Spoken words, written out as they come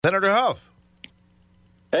Senator Huff.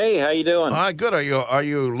 Hey, how you doing? All right, good. Are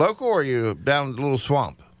you local or are you down in the little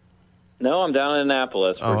swamp? No, I'm down in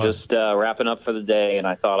Annapolis. We're just wrapping up for the day, and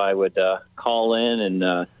I thought I would call in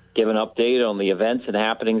and give an update on the events and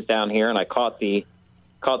happenings down here. And I caught the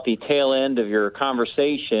tail end of your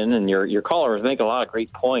conversation, and your caller was making a lot of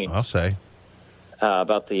great points. I'll say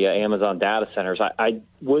about the Amazon data centers. I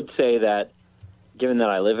would say that, given that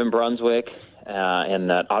I live in Brunswick,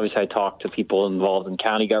 and that obviously I talk to people involved in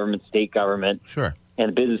county government, state government, sure, and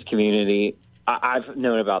the business community, I've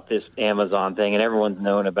known about this Amazon thing, and everyone's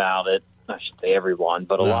known about it. I should say everyone,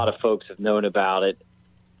 but a lot of folks have known about it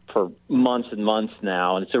for months and months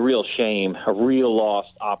now, and it's a real shame, a real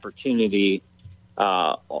lost opportunity,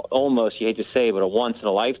 almost, you hate to say, but a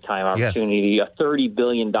once-in-a-lifetime opportunity, yes. A $30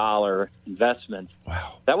 billion investment.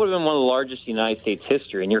 Wow. That would have been one of the largest in United States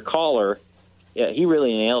history, and your caller, yeah, he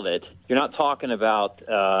really nailed it. You're not talking about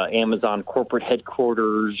Amazon corporate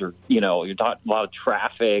headquarters or, you're talking a lot of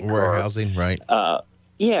traffic. Warehousing, right.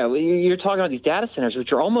 Yeah, you're talking about these data centers,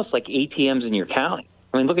 which are almost like ATMs in your county.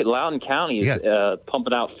 I mean, look at Loudoun County is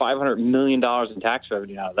pumping out $500 million in tax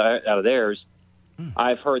revenue out of theirs.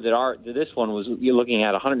 I've heard that this one you're looking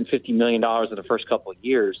at $150 million in the first couple of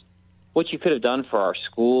years. What you could have done for our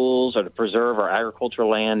schools or to preserve our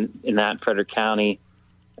agricultural land in that Frederick County,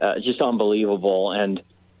 just unbelievable. And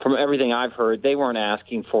from everything I've heard, they weren't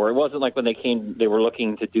asking for it. It wasn't like when they came, they were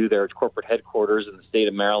looking to do their corporate headquarters in the state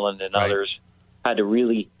of Maryland and others had to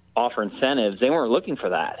really offer incentives. They weren't looking for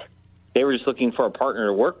that. They were just looking for a partner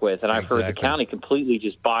to work with. And I've heard the county completely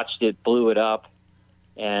just botched it, blew it up.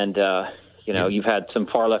 And, you've had some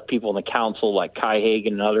far-left people in the council like Kai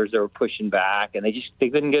Hagan and others that were pushing back, and they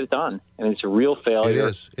couldn't get it done. I mean, it's a real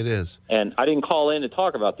failure. It is. And I didn't call in to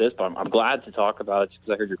talk about this, but I'm glad to talk about it because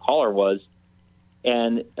I heard your caller was.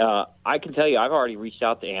 And I can tell you, I've already reached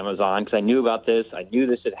out to Amazon because I knew about this. I knew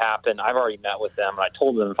this had happened. I've already met with them. And I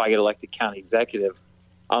told them if I get elected county executive,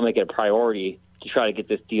 I'll make it a priority to try to get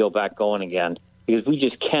this deal back going again. Because we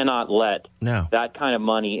just cannot let that kind of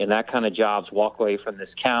money and that kind of jobs walk away from this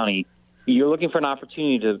county. You're looking for an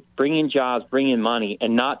opportunity to bring in jobs, bring in money,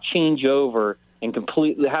 and not change over and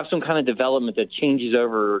completely have some kind of development that changes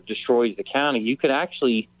over or destroys the county. You could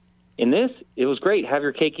actually, in this, it was great. Have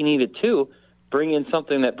your cake and eat it too. Bring in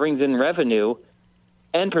something that brings in revenue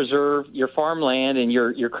and preserve your farmland and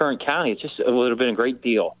your current county. It would have been a great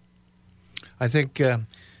deal. I think the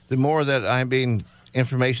more that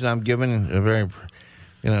information I'm given, very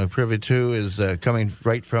privy to, is coming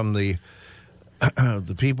right from the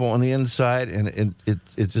people on the inside, and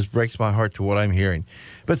it just breaks my heart to what I'm hearing.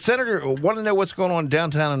 But Senator, I want to know what's going on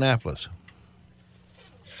downtown Annapolis.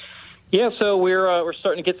 Yeah, so we're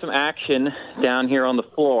starting to get some action down here on the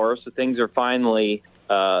floor. So things are finally,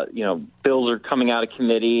 bills are coming out of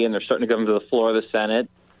committee and they're starting to come to the floor of the Senate.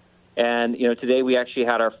 And today we actually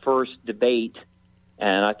had our first debate,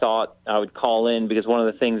 and I thought I would call in because one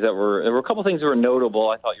of the things there were a couple things that were notable.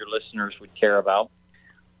 I thought your listeners would care about.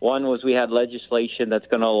 One was we had legislation that's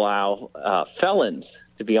going to allow felons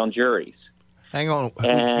to be on juries. Hang on,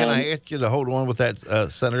 can I ask you to hold on with that,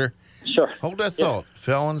 Senator? Sure. Hold that thought. Yeah.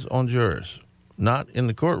 Felons on jurors. Not in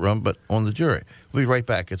the courtroom, but on the jury. We'll be right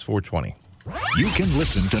back. It's 4:20. You can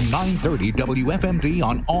listen to 930 WFMD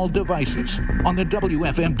on all devices on the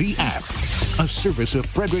WFMD app, a service of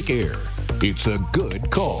Frederick Air. It's a good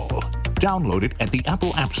call. Download it at the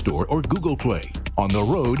Apple App Store or Google Play. On the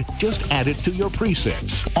road, just add it to your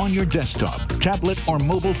presets on your desktop, tablet, or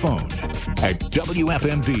mobile phone at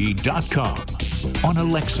WFMD.com, on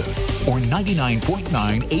Alexa, or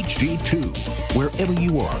 99.9 HD2, wherever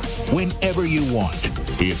you are, whenever you want.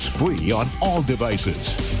 It's free on all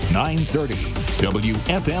devices. 930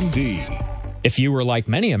 WFMD. If you were like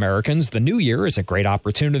many Americans, the new year is a great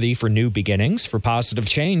opportunity for new beginnings, for positive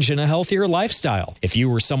change and a healthier lifestyle. If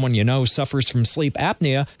you or someone you know suffers from sleep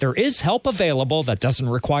apnea, there is help available that doesn't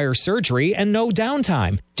require surgery and no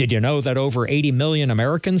downtime. Did you know that over 80 million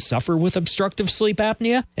Americans suffer with obstructive sleep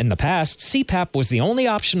apnea? In the past, CPAP was the only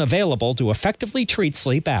option available to effectively treat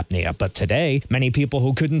sleep apnea. But today, many people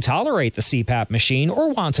who couldn't tolerate the CPAP machine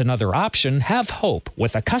or want another option have hope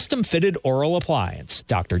with a custom-fitted oral appliance.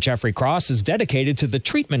 Dr. Jeffrey Cross is dedicated to the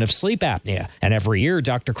treatment of sleep apnea. And every year,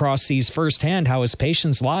 Dr. Cross sees firsthand how his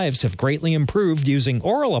patients' lives have greatly improved using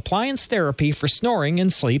oral appliance therapy for snoring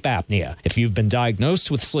and sleep apnea. If you've been diagnosed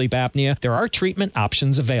with sleep apnea, there are treatment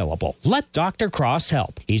options available. Let Dr. Cross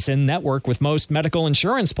help. He's in network with most medical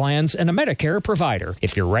insurance plans and a Medicare provider.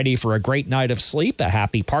 If you're ready for a great night of sleep, a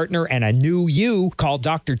happy partner, and a new you, call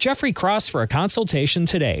Dr. Jeffrey Cross for a consultation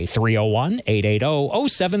today.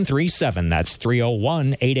 301-880-0737. That's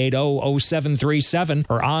 301-880-0737. 8737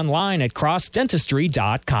 or online at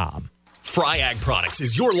crossdentistry.com. FryAg Products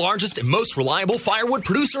is your largest and most reliable firewood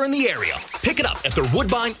producer in the area. Pick it up at their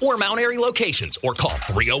Woodbine or Mount Airy locations or call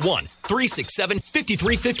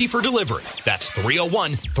 301-367-5350 for delivery. That's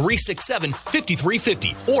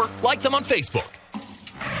 301-367-5350 or like them on Facebook.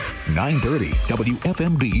 930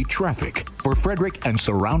 WFMD traffic for Frederick and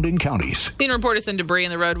surrounding counties. Being reported some debris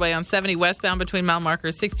in the roadway on 70 westbound between mile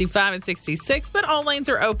markers 65 and 66, but all lanes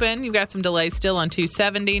are open. You've got some delays still on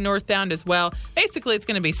 270 northbound as well. Basically, it's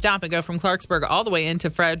going to be stop and go from Clarksburg all the way into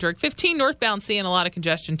Frederick. 15 northbound seeing a lot of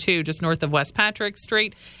congestion too, just north of West Patrick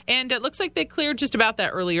Street. And it looks like they cleared just about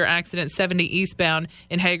that earlier accident, 70 eastbound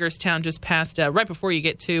in Hagerstown, just past right before you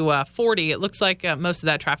get to 40. It looks like most of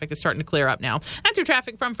that traffic is starting to clear up now. That's your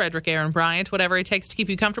traffic from Frederick, Aaron Bryant. Whatever it takes to keep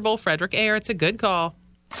you comfortable, Frederick Air, it's a good call.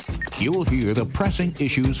 You'll hear the pressing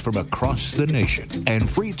issues from across the nation and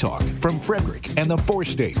free talk from Frederick and the 4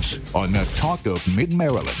 states on the Talk of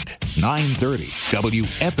Mid-Maryland. 930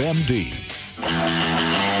 WFMD.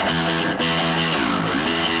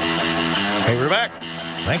 Hey, we're back.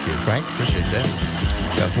 Thank you, Frank. Appreciate that.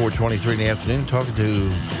 Got 4:23 in the afternoon talking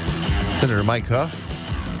to Senator Mike Huff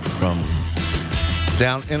from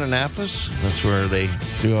down in Annapolis. That's where they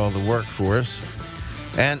do all the work for us.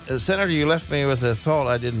 And, Senator, you left me with a thought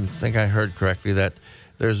I didn't think I heard correctly, that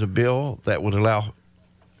there's a bill that would allow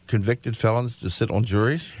convicted felons to sit on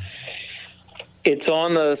juries. It's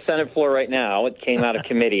on the Senate floor right now. It came out of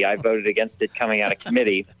committee. I voted against it coming out of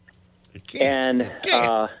committee. And,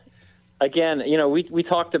 again, you know, we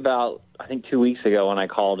talked about, I think 2 weeks ago when I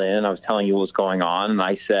called in, I was telling you what was going on, and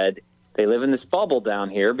I said, they live in this bubble down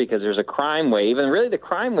here because there's a crime wave. And really the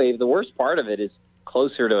crime wave, the worst part of it is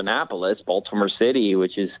closer to Annapolis, Baltimore City,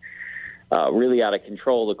 which is really out of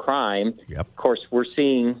control, the crime. Yep. Of course, we're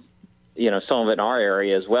seeing, you know, some of it in our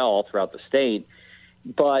area as well, all throughout the state.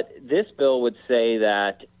 But this bill would say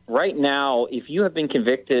that right now, if you have been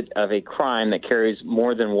convicted of a crime that carries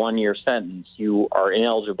more than 1 year sentence, you are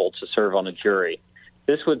ineligible to serve on a jury.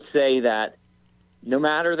 This would say that no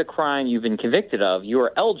matter the crime you've been convicted of, you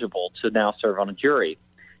are eligible to now serve on a jury.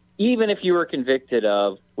 Even if you were convicted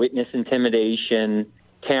of witness intimidation,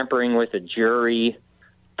 tampering with a jury,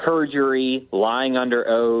 perjury, lying under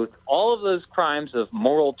oath, all of those crimes of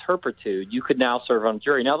moral turpitude, you could now serve on a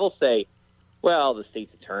jury. Now, they'll say, well, the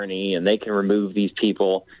state's attorney, and they can remove these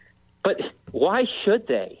people. But why should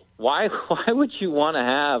they? Why would you want to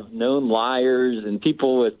have known liars and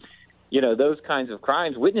people with, you know, those kinds of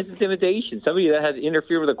crimes, witness intimidation, somebody that has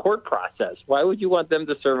interfered with a court process? Why would you want them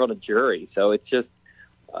to serve on a jury? So it's just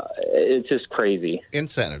crazy.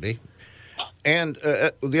 Insanity. And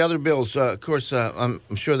the other bills, of course, I'm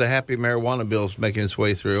sure the happy marijuana bill is making its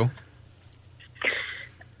way through.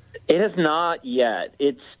 It has not yet.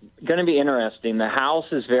 It's going to be interesting. The House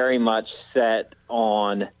is very much set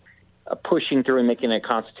on pushing through and making a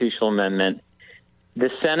constitutional amendment. The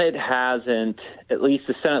Senate hasn't, at least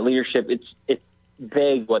the Senate leadership, it's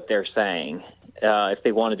vague what they're saying, if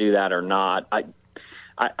they want to do that or not.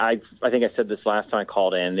 I think I said this last time I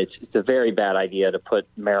called in. It's a very bad idea to put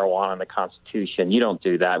marijuana in the Constitution. You don't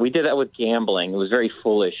do that. We did that with gambling. It was very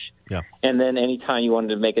foolish. Yeah. And then anytime you wanted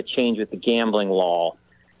to make a change with the gambling law,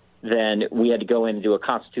 then we had to go in and do a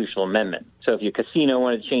constitutional amendment. So if your casino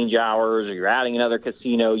wanted to change hours or you're adding another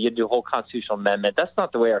casino, you'd do a whole constitutional amendment. That's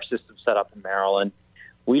not the way our system's set up in Maryland.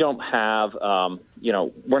 We don't have,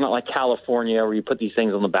 we're not like California where you put these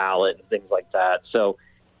things on the ballot and things like that. So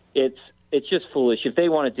it's just foolish. If they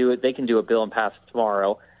want to do it, they can do a bill and pass it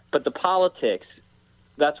tomorrow. But the politics,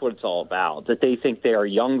 that's what it's all about, that they think they are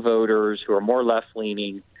young voters who are more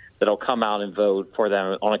left-leaning that'll come out and vote for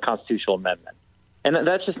them on a constitutional amendment. And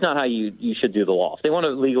that's just not how you should do the law. If they want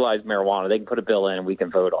to legalize marijuana, they can put a bill in and we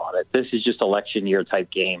can vote on it. This is just election year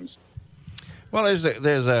type games. Well,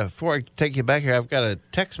 before I take you back here, I've got a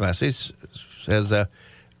text message that says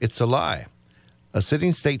it's a lie. A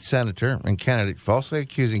sitting state senator and candidate falsely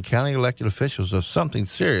accusing county elected officials of something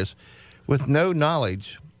serious with no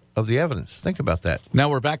knowledge of the evidence. Think about that. Now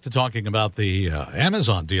we're back to talking about the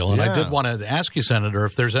Amazon deal, and I did want to ask you, Senator,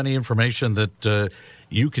 if there's any information that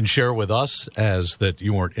you can share with us as that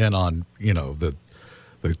you weren't in on, the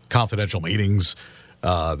confidential meetings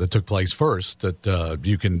that took place first, that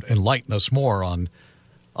you can enlighten us more on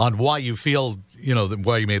why you feel,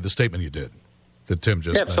 why you made the statement you did. That Tim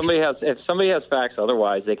just mentioned. If somebody has facts,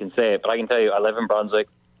 otherwise they can say it. But I can tell you, I live in Brunswick.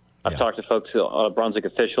 I've talked to folks, Brunswick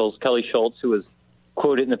officials. Kelly Schultz, who was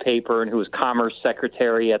quoted in the paper and who was Commerce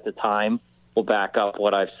Secretary at the time, will back up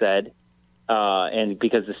what I've said. And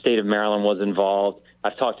because the state of Maryland was involved,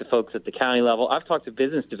 I've talked to folks at the county level. I've talked to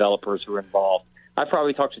business developers who are involved. I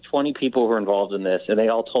probably talked to 20 people who are involved in this, and they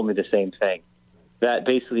all told me the same thing, that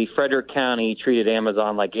basically Frederick County treated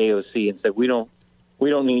Amazon like AOC and said, we don't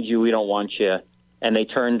need you, we don't want you. And they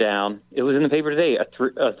turned down, it was in the paper today, a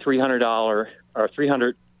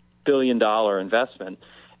 $300 billion investment.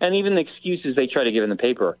 And even the excuses they try to give in the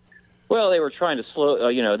paper, well, they were trying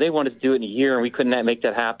to they wanted to do it in a year and we couldn't make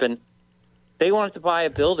that happen. They wanted to buy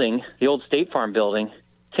a building, the old State Farm building.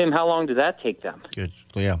 Tim, how long did that take them? Good.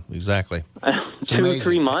 Yeah, exactly.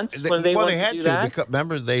 2-3 months. They had to.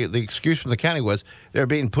 Remember, the excuse from the county was they're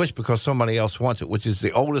being pushed because somebody else wants it, which is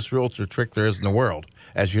the oldest realtor trick there is in the world,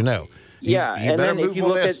 as you know. Yeah, you better move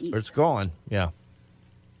on this, or it's gone. Yeah.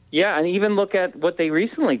 Yeah, and even look at what they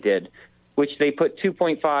recently did, which they put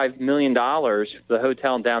 $2.5 million for the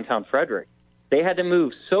hotel in downtown Frederick. They had to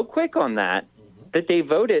move so quick on that they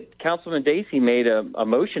voted. Councilman Dacey made a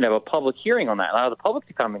motion to have a public hearing on that, allow the public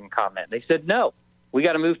to come in and comment. They said, no, we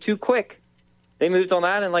got to move too quick. They moved on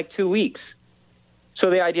that in like 2 weeks. So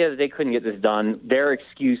the idea that they couldn't get this done, their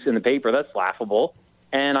excuse in the paper, that's laughable.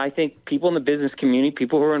 And I think people in the business community,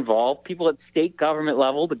 people who are involved, people at state government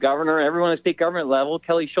level, the governor, everyone at state government level,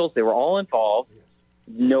 Kelly Schultz, they were all involved,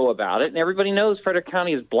 know about it. And everybody knows Frederick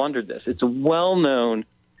County has blundered this. It's a well-known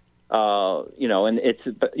and it's,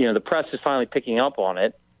 the press is finally picking up on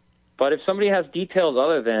it. But if somebody has details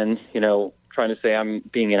other than, trying to say I'm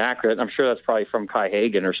being inaccurate, I'm sure that's probably from Kai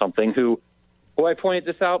Hagan or something, who I pointed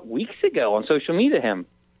this out weeks ago on social media to him.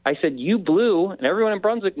 I said, you blew, and everyone in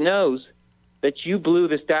Brunswick knows that you blew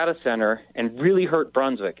this data center and really hurt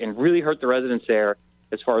Brunswick and really hurt the residents there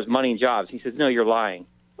as far as money and jobs. He says, no, you're lying.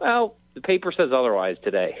 Well, the paper says otherwise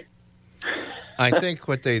today. I think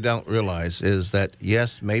what they don't realize is that,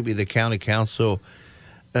 yes, maybe the county council,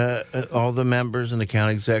 all the members and the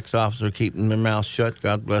county exec's office are keeping their mouths shut.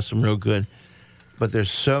 God bless them real good. But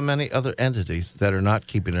there's so many other entities that are not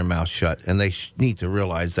keeping their mouths shut, and they need to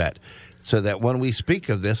realize that. So that when we speak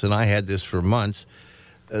of this, and I had this for months,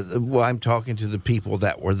 I'm talking to the people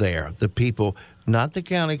that were there, the people, not the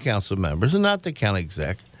county council members and not the county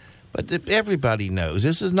exec, but everybody knows.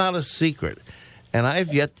 This is not a secret. And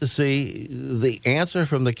I've yet to see the answer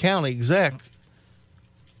from the county exec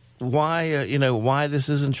why this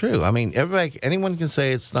isn't true. I mean, anyone can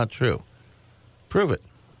say it's not true. Prove it.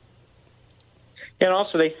 And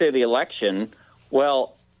also they say the election,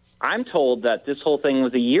 well, I'm told that this whole thing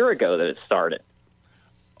was a year ago that it started.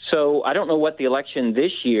 So I don't know what the election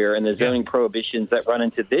this year and the zoning prohibitions that run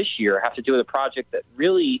into this year have to do with a project that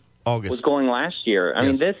really was going last year. I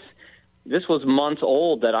mean, this was months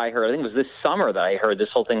old that I heard. I think it was this summer that I heard this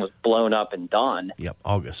whole thing was blown up and done. Yep,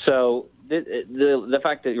 August. So the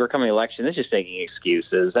fact that we're coming to election is just making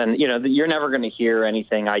excuses. And, you're never going to hear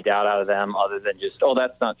anything, I doubt, out of them other than just, oh,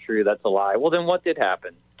 that's not true, that's a lie. Well, then what did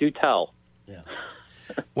happen? Do tell. Yeah.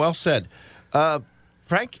 Well said.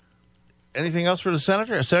 Frank, anything else for the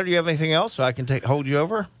senator? Senator, do you have anything else so I can hold you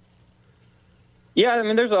over? Yeah, I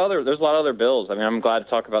mean, there's a lot of other bills. I mean, I'm glad to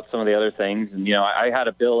talk about some of the other things. And, I had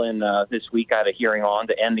a bill in this week I had a hearing on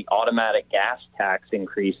to end the automatic gas tax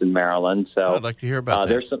increase in Maryland. So I'd like to hear about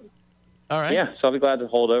that. There's some. All right. Yeah, so I'll be glad to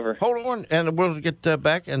hold over. Hold on, and we'll get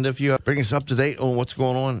back. And if you bring us up to date on what's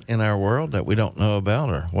going on in our world that we don't know about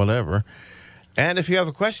or whatever. And if you have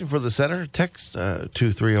a question for the senator, text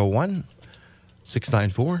 2301.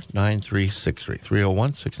 694-9363.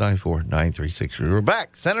 301-694-9363. We're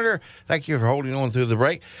back. Senator, thank you for holding on through the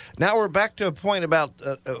break. Now we're back to a point about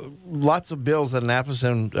lots of bills in Annapolis,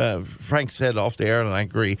 and Frank said off the air, and I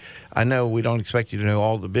agree. I know we don't expect you to know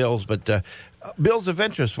all the bills, but bills of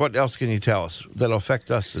interest, what else can you tell us that'll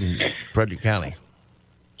affect us in Frederick County?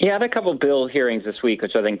 Yeah, I had a couple bill hearings this week,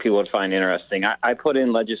 which I think people would find interesting. I put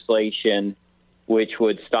in legislation which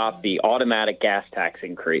would stop the automatic gas tax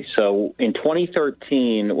increase. So in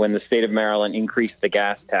 2013, when the state of Maryland increased the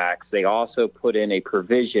gas tax, they also put in a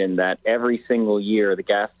provision that every single year the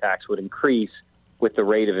gas tax would increase with the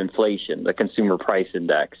rate of inflation, the consumer price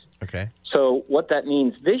index. Okay. So what that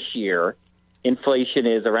means this year, inflation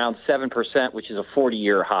is around 7%, which is a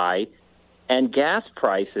 40-year high, and gas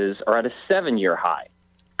prices are at a 7-year high.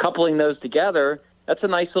 Coupling those together, that's a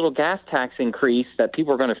nice little gas tax increase that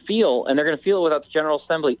people are going to feel, and they're going to feel it without the General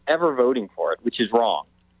Assembly ever voting for it, which is wrong.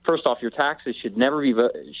 First off, your taxes should never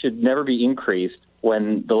be increased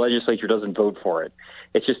when the legislature doesn't vote for it.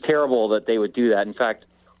 It's just terrible that they would do that. In fact,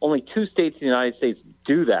 only 2 states in the United States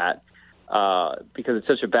do that because it's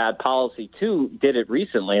such a bad policy. 2 did it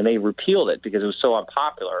recently, and they repealed it because it was so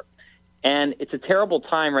unpopular. And it's a terrible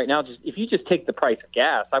time right now. If you just take the price of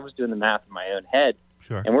gas, I was doing the math in my own head,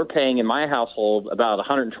 sure. And we're paying in my household about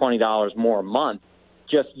 $120 more a month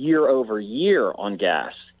just year over year on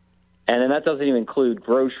gas. And then that doesn't even include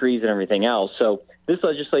groceries and everything else. So this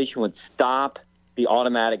legislation would stop the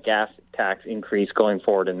automatic gas tax increase going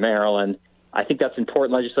forward in Maryland. I think that's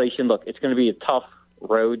important legislation. Look, it's going to be a tough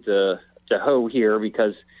road to hoe here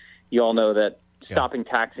because you all know that stopping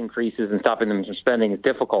tax increases and stopping them from spending is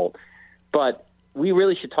difficult. But we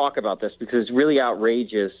really should talk about this because it's really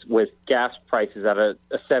outrageous with gas prices at a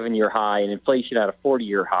 7-year high and inflation at a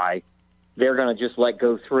 40-year high. They're going to just let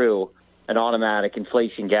go through an automatic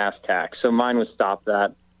inflation gas tax. So mine would stop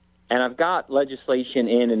that. And I've got legislation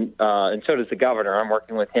in, and so does the governor. I'm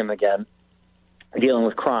working with him again, dealing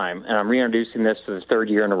with crime. And I'm reintroducing this for the 3rd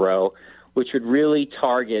year in a row, which would really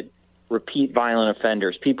target repeat violent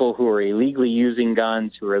offenders, people who are illegally using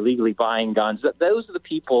guns, who are illegally buying guns. Those are the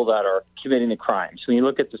people that are committing the crimes. When you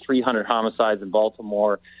look at the 300 homicides in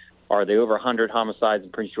Baltimore, or the over 100 homicides in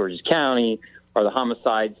Prince George's County, or the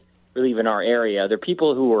homicides really in our area, they're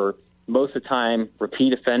people who are most of the time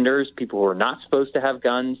repeat offenders, people who are not supposed to have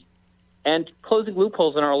guns, and closing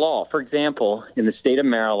loopholes in our law. For example, in the state of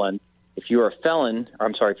Maryland, if you're a felon,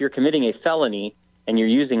 if you're committing a felony and you're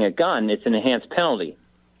using a gun, it's an enhanced penalty,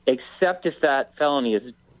 except if that felony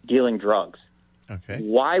is dealing drugs. Okay.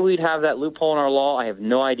 Why we'd have that loophole in our law, I have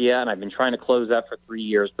no idea, and I've been trying to close that for 3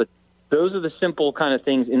 years. But those are the simple kind of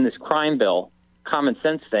things in this crime bill, common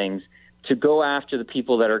sense things, to go after the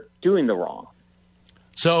people that are doing the wrong.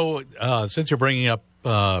 So since you're bringing up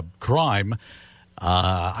crime,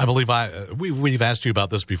 I believe we've asked you about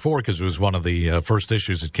this before because it was one of the first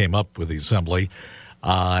issues that came up with the Assembly.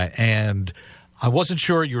 And I wasn't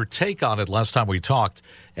sure your take on it last time we talked,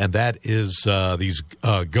 and that is these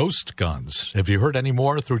ghost guns. Have you heard any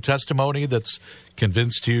more through testimony that's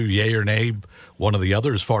convinced you, yay or nay, one or the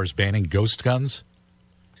other, as far as banning ghost guns?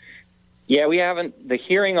 Yeah, we haven't. The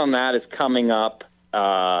hearing on that is coming up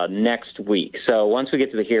next week. So once we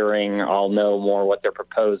get to the hearing, I'll know more what they're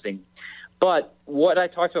proposing. But what I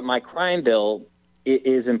talked about, my crime bill,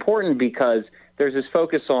 is important because there's this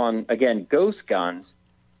focus on, again, ghost guns.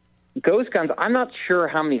 Ghost guns, I'm not sure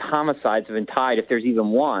how many homicides have been tied, if there's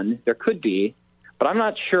even one. There could be, but I'm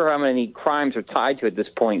not sure how many crimes are tied to, at this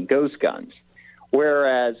point, ghost guns.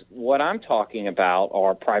 Whereas what I'm talking about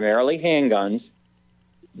are primarily handguns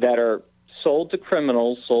that are sold to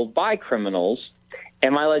criminals, sold by criminals.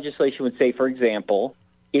 And my legislation would say, for example,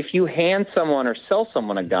 if you hand someone or sell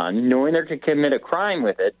someone a gun, knowing they're going to commit a crime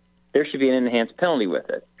with it, there should be an enhanced penalty with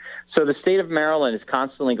it. So the state of Maryland is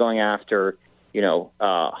constantly going after,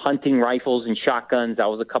 hunting rifles and shotguns. That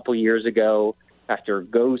was a couple years ago. After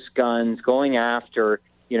ghost guns, going after,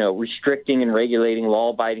 restricting and regulating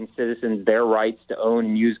law-abiding citizens, their rights to own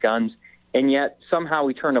and use guns. And yet somehow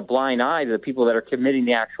we turn a blind eye to the people that are committing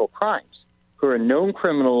the actual crimes, who are known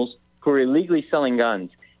criminals, who are illegally selling guns.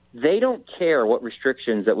 They don't care what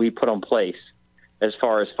restrictions that we put in place as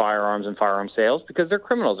far as firearms and firearm sales because they're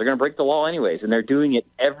criminals. They're going to break the law anyways, and they're doing it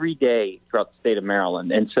every day throughout the state of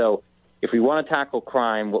Maryland. And so if we want to tackle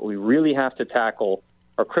crime, what we really have to tackle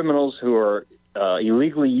are criminals who are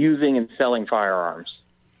illegally using and selling firearms.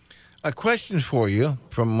 A question for you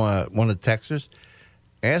from one of Texas.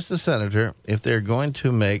 Ask the senator if they're going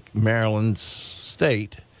to make Maryland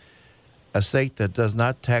state a state that does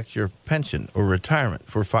not tax your pension or retirement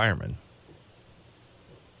for firemen.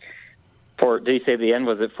 Did you say the end?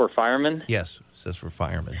 Was it for firemen? Yes, it says for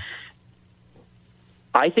firemen.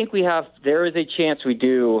 I think there is a chance we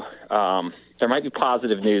do. There might be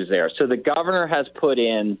positive news there. So the governor has put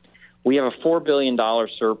in, we have a $4 billion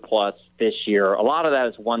surplus this year. A lot of that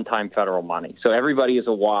is one-time federal money. So everybody is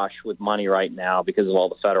awash with money right now because of all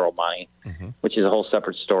the federal money, which is a whole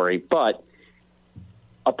separate story. But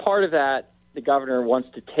a part of that, the governor wants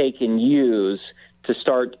to take and use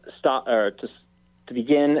to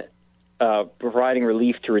begin providing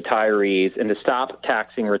relief to retirees and to stop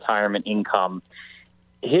taxing retirement income.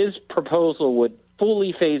 His proposal would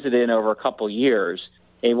fully phase it in over a couple years.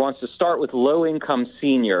 He wants to start with low-income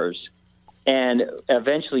seniors and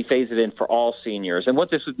eventually phase it in for all seniors. And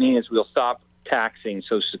what this would mean is we'll stop taxing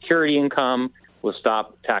Social Security income, we'll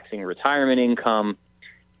stop taxing retirement income,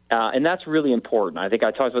 and that's really important. I think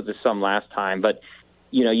I talked about this some last time, but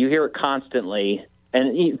you hear it constantly,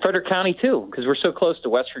 and Frederick County too, because we're so close to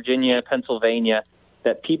West Virginia, Pennsylvania,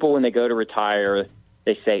 that people when they go to retire,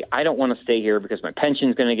 they say, I don't want to stay here because my pension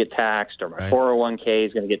is going to get taxed or my 401k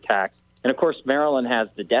is going to get taxed. And, of course, Maryland has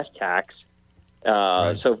the death tax.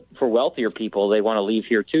 So for wealthier people, they want to leave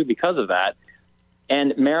here, too, because of that.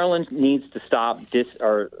 And Maryland needs to stop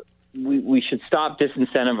we should stop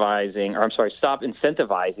stop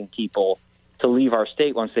incentivizing people to leave our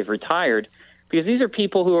state once they've retired, because these are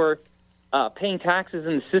people who are paying taxes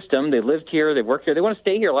in the system. They lived here, they worked here, they want to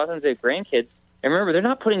stay here. A lot of times they have grandkids. And remember, they're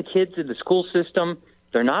not putting kids in the school system.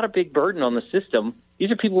 They're not a big burden on the system.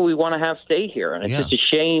 These are people we want to have stay here. And it's just a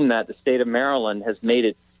shame that the state of Maryland has made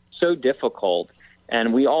it so difficult.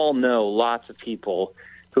 And we all know lots of people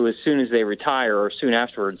who, as soon as they retire or soon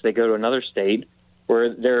afterwards, they go to another state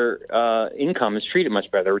where their income is treated much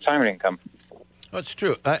better, their retirement income. Well, it's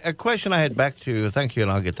true. A question I had back to, thank you,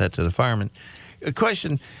 and I'll get that to the fireman. A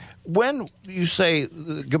question, when you say,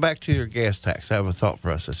 go back to your gas tax, I have a thought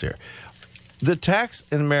process here. The tax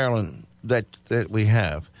in Maryland that we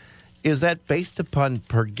have, is that based upon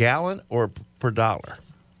per gallon or per dollar?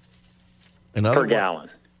 Per gallon.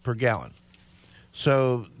 Per gallon.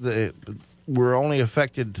 So we're only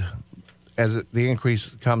affected as the increase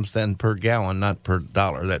comes then per gallon, not per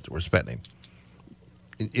dollar that we're spending.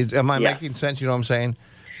 Am I making sense? You know what I'm saying?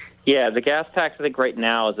 Yeah, the gas tax, I think right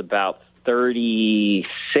now is about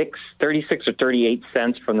 36 or 38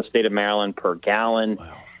 cents from the state of Maryland per gallon.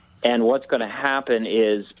 Wow. And what's going to happen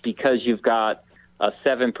is because you've got a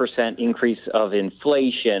 7% increase of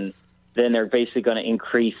inflation, then they're basically going to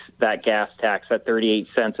increase that gas tax at 38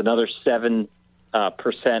 cents, another 7%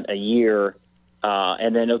 a year,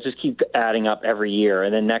 and then it'll just keep adding up every year.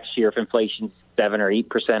 And then next year, if inflation's 7 or 8%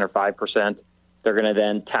 or 5%, they're going to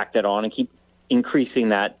then tack that on and keep increasing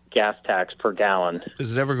that gas tax per gallon.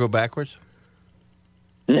 Does it ever go backwards?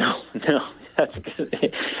 No. That's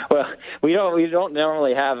good. Well, we don't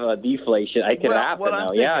normally have a deflation. It could happen,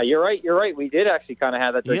 though. Yeah, you're right. We did actually kind of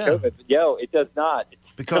have that during COVID. But, it does not.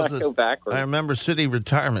 Because go backwards. I remember city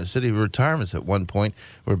retirements at one point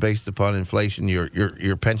were based upon inflation.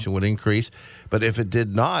 Your pension would increase, but if it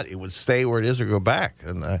did not, it would stay where it is or go back.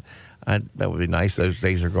 And that would be nice. Those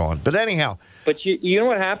days are gone. But anyhow. But you know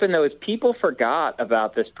what happened, though, is people forgot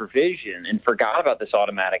about this provision and forgot about this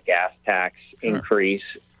automatic gas tax increase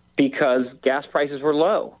because gas prices were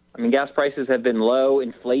low. I mean, gas prices have been low.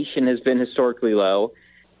 Inflation has been historically low.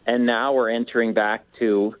 And now we're entering back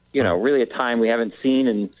to, really a time we haven't seen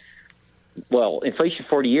in, inflation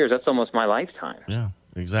 40 years. That's almost my lifetime. Yeah,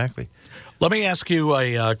 exactly. Let me ask you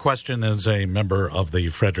a question as a member of the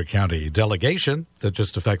Frederick County delegation that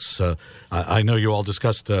just affects, I know you all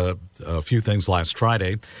discussed a few things last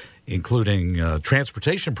Friday, including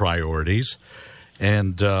transportation priorities.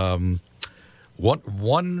 And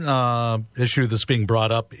one issue that's being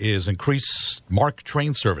brought up is increased MARC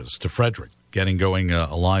train service to Frederick, getting going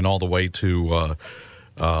a line all the way to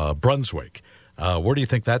Brunswick. Where do you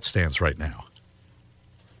think that stands right now?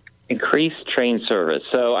 Increased train service.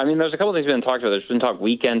 So, I mean, there's a couple of things been talked about. There's been talk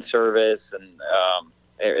weekend service, and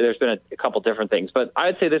there's been a couple different things. But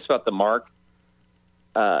I'd say this about the MARC.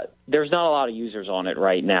 There's not a lot of users on it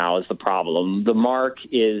right now is the problem. The MARC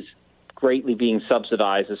is greatly being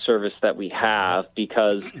subsidized, a service that we have,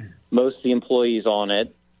 because most of the employees on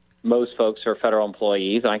it, most folks are federal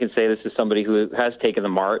employees. And I can say this as somebody who has taken the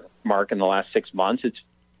MARC in the last 6 months. It's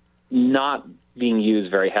not being used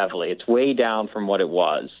very heavily. It's way down from what it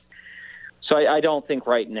was. So I don't think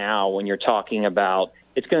right now when you're talking about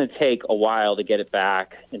it's going to take a while to get it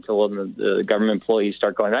back until the government employees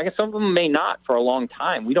start going back. And some of them may not for a long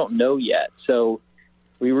time. We don't know yet. So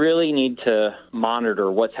we really need to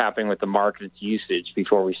monitor what's happening with the MARC and its usage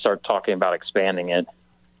before we start talking about expanding it.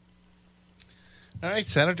 All right,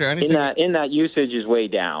 Senator. Anything? In that usage is way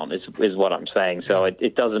down, is what I'm saying. So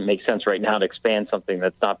it doesn't make sense right now to expand something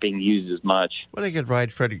that's not being used as much. Well, they could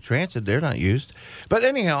ride Frederick Transit. They're not used. But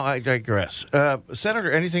anyhow, I digress.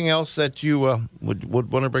 Senator, anything else that you would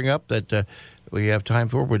want to bring up that we have time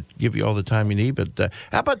for? We'd give you all the time you need. But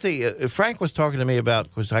how about Frank was talking to me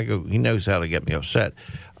about, because he knows how to get me upset,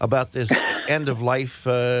 about this end-of-life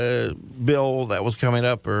bill that was coming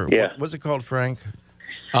up. What's it called, Frank?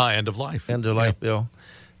 End of life. End of life bill.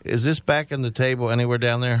 Is this back on the table anywhere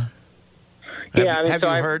down there? Have you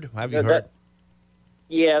heard?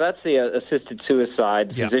 Yeah, that's the assisted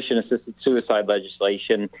suicide, physician-assisted suicide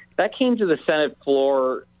legislation. That came to the Senate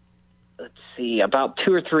floor, about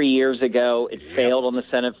 2 or 3 years ago. It failed on the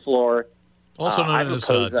Senate floor. Also known as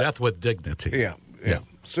death with dignity. Yeah.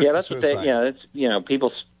 That's what it's,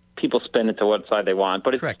 people spin it to what side they want,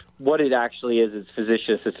 but what it actually is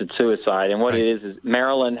physician-assisted suicide. And what it is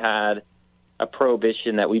Maryland had a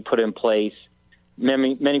prohibition that we put in place.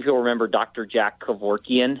 Many people remember Dr. Jack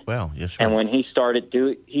Kevorkian. Well, yes, and when he started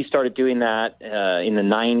doing that in the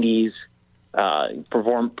 90s,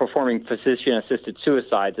 performing physician-assisted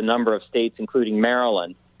suicides, a number of states, including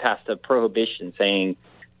Maryland, passed a prohibition saying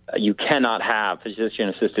you cannot have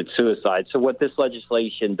physician-assisted suicide. So what this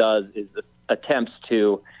legislation does is attempts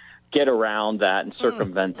to get around that and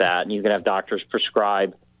circumvent that. And you can have doctors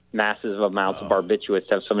prescribe massive amounts of barbiturates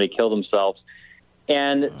to have somebody kill themselves.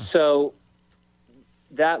 And so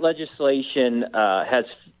that legislation has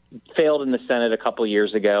failed in the Senate a couple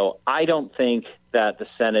years ago. I don't think that the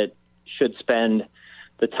Senate should spend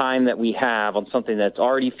the time that we have on something that's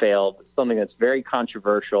already failed, something that's very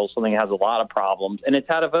controversial, something that has a lot of problems, and it's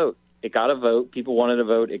had a vote. It got a vote. People wanted a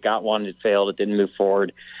vote. It got one. It failed. It didn't move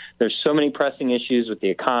forward. There's so many pressing issues with the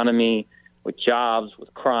economy, with jobs,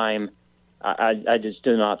 with crime. I just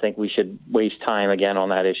do not think we should waste time again on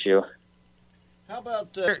that issue. How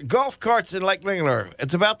about golf carts in Lake Linganore?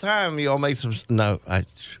 It's about time you all made some... No,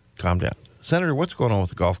 calm down. Senator, what's going on with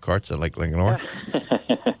the golf carts in Lake Linganore?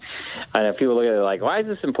 I know people look at it like, why is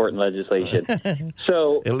this important legislation?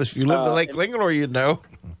 So, if you lived in Lake Linganore, you'd know.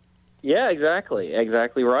 Yeah, exactly.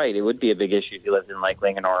 Exactly right. It would be a big issue if you lived in Lake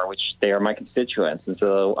Linganore, which they are my constituents. And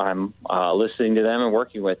so I'm listening to them and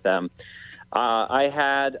working with them. I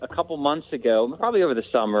had a couple months ago, probably over the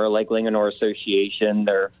summer, Lake Linganore Association,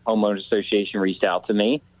 their homeowners association, reached out to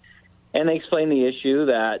me. And they explained the issue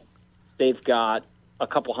that they've got a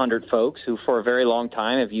couple hundred folks who for a very long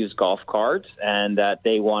time have used golf carts, and that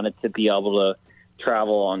they wanted to be able to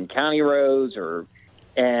travel on county roads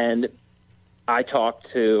and I talked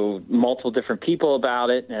to multiple different people about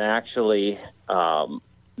it, and actually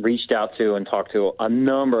reached out to and talked to a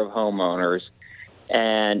number of homeowners,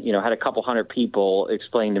 and had a couple hundred people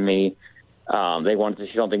explain to me they wanted to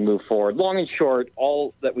see something move forward. Long and short,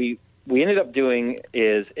 all that we ended up doing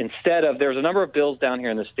is, instead of, there's a number of bills down here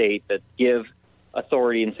in the state that give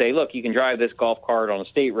authority and say, look, you can drive this golf cart on a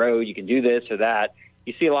state road, you can do this or that.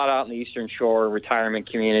 You see a lot out in the Eastern Shore, retirement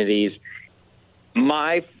communities.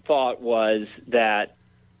 My thought was that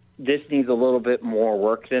this needs a little bit more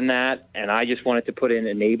work than that, and I just wanted to put in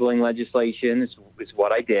enabling legislation, is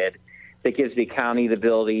what I did, that gives the county the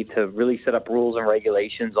ability to really set up rules and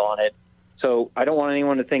regulations on it. So I don't want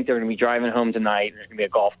anyone to think they're going to be driving home tonight and there's going to be a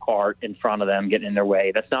golf cart in front of them getting in their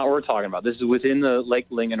way. That's not what we're talking about. This is within the Lake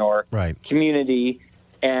Linganore community,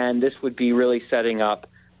 and this would be really setting up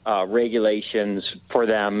regulations for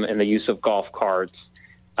them and the use of golf carts.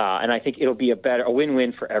 And I think it'll be a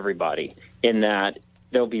win-win for everybody in that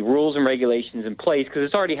there'll be rules and regulations in place because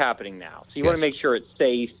it's already happening now. So you want to make sure it's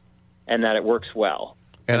safe and that it works well.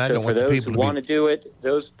 And I don't want the people who want to do it,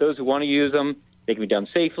 those who want to use them, they can be done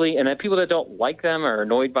safely. And then people that don't like them or are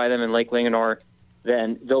annoyed by them in Lake Linganore,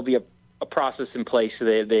 then there'll be a process in place so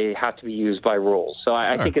they have to be used by rules. So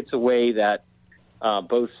I think it's a way that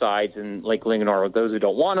both sides in Lake Linganore, those who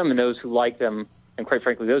don't want them and those who like them, and quite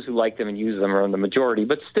frankly, those who like them and use them are in the majority.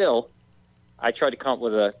 But still, I tried to come up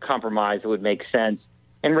with a compromise that would make sense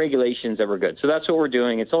and regulations that were good. So that's what we're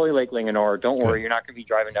doing. It's only Lake Linganore. Don't worry, you're not going to be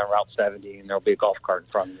driving down Route 70 and there'll be a golf cart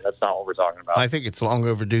in front of you. That's not what we're talking about. I think it's long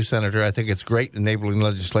overdue, Senator. I think it's great enabling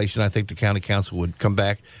legislation. I think the county council would come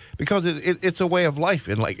back because it's a way of life.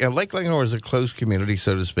 And Lake Linganore is a closed community,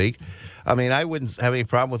 so to speak. I mean, I wouldn't have any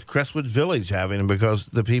problem with Crestwood Village having them because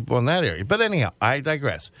the people in that area. But anyhow, I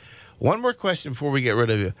digress. One more question before we get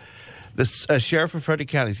rid of you. The sheriff of Frederick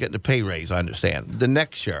County is getting a pay raise, I understand. The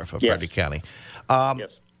next sheriff of Frederick County. Yes.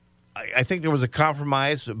 I think there was a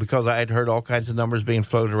compromise because I had heard all kinds of numbers being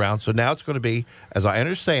floated around. So now it's going to be, as I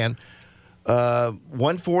understand,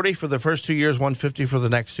 $140 for the first 2 years, $150 for the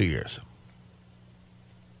next 2 years.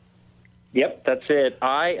 Yep, that's it.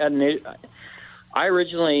 I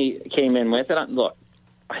originally came in with it. Look,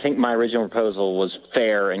 I think my original proposal was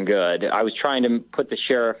fair and good. I was trying to put the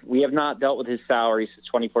sheriff, we have not dealt with his salary since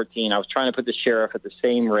 2014. I was trying to put the sheriff at the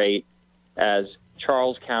same rate as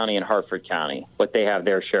Charles County and Hartford County, what they have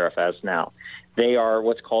their sheriff as now. They are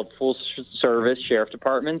what's called full-service sheriff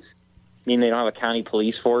departments, meaning they don't have a county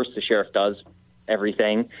police force. The sheriff does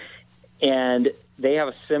everything. And they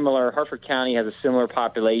have Hartford County has a similar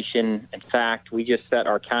population. In fact, we just set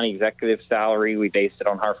our county executive salary. We based it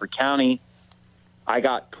on Hartford County. I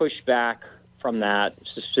got pushback from that,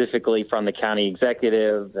 specifically from the county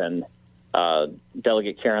executive and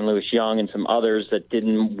Delegate Karen Lewis Young and some others that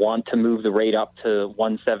didn't want to move the rate up to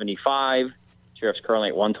 175. Sheriff's currently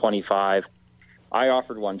at 125. I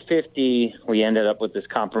offered 150. We ended up with this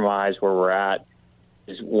compromise where we're at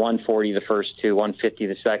is 140 the first two, 150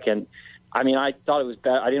 the second. I mean, I thought it was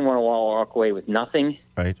better. I didn't want to walk away with nothing.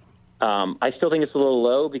 Right. I still think it's a little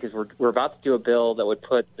low because we're about to do a bill that would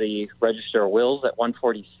put the Register of Wills at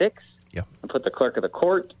 146 and put the clerk of the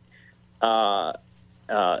court at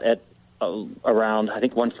around, I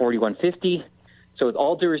think, 140, 150. So with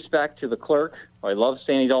all due respect to the clerk, I love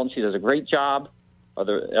Sandy Dalton. She does a great job, or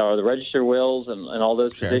the Register of Wills and all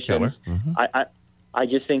those positions. Mm-hmm. I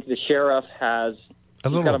just think the sheriff he's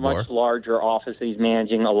got a much larger office that he's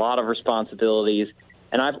managing, a lot of responsibilities.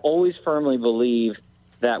 And I've always firmly believed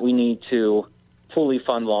that we need to fully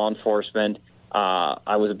fund law enforcement.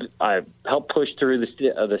 I helped push through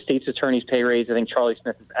the state's attorney's pay raise. I think Charlie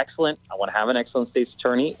Smith is excellent. I want to have an excellent state's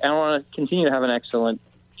attorney, and I want to continue to have an excellent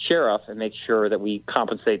sheriff and make sure that we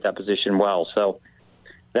compensate that position well. So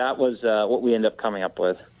that was what we ended up coming up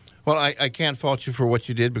with. Well, I can't fault you for what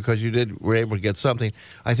you did because you were able to get something.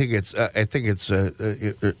 I think it's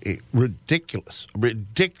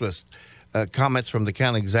ridiculous comments from the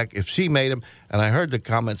county exec if she made them, and I heard the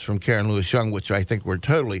comments from Karen Lewis Young, which I think were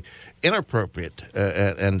totally inappropriate,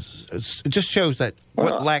 and it just shows that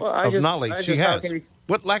what lack of knowledge she has.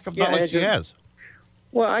 What lack of knowledge she has.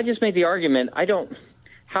 Well, I just made the argument.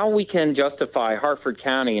 How we can justify Hartford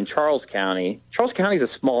County and Charles County. Charles County is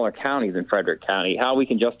a smaller county than Frederick County. How we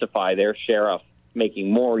can justify their sheriff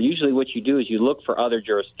making more. Usually what you do is you look for other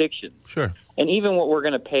jurisdictions. Sure. And even what we're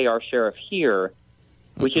going to pay our sheriff here,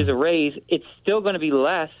 which is a raise, it's still going to be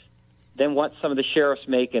less than what some of the sheriffs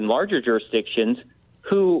make in larger jurisdictions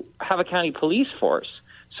who have a county police force.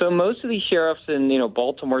 So most of these sheriffs in,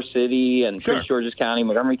 Baltimore City and Prince George's County,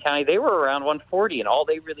 Montgomery County, they were around 140, and all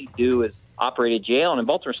they really do is operate a jail. And in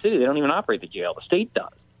Baltimore City, they don't even operate the jail. The state does.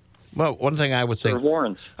 Well, one thing I would think,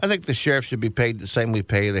 I think the sheriff should be paid the same we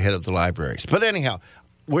pay the head of the libraries. But anyhow,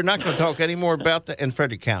 we're not going to talk any more about that in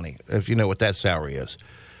Frederick County, if you know what that salary is.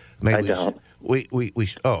 Maybe I don't.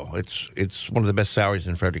 It's one of the best salaries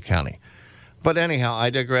in Frederick County. But anyhow,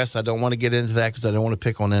 I digress. I don't want to get into that because I don't want to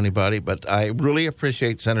pick on anybody. But I really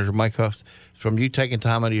appreciate Senator Mike Huff from you taking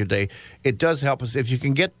time out of your day. It does help us. If you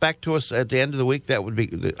can get back to us at the end of the week, that would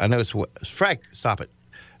be. I know it's Frank. Stop it.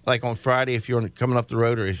 Like on Friday, if you're coming up the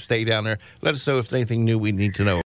road or stay down there, let us know if there's anything new we need to know.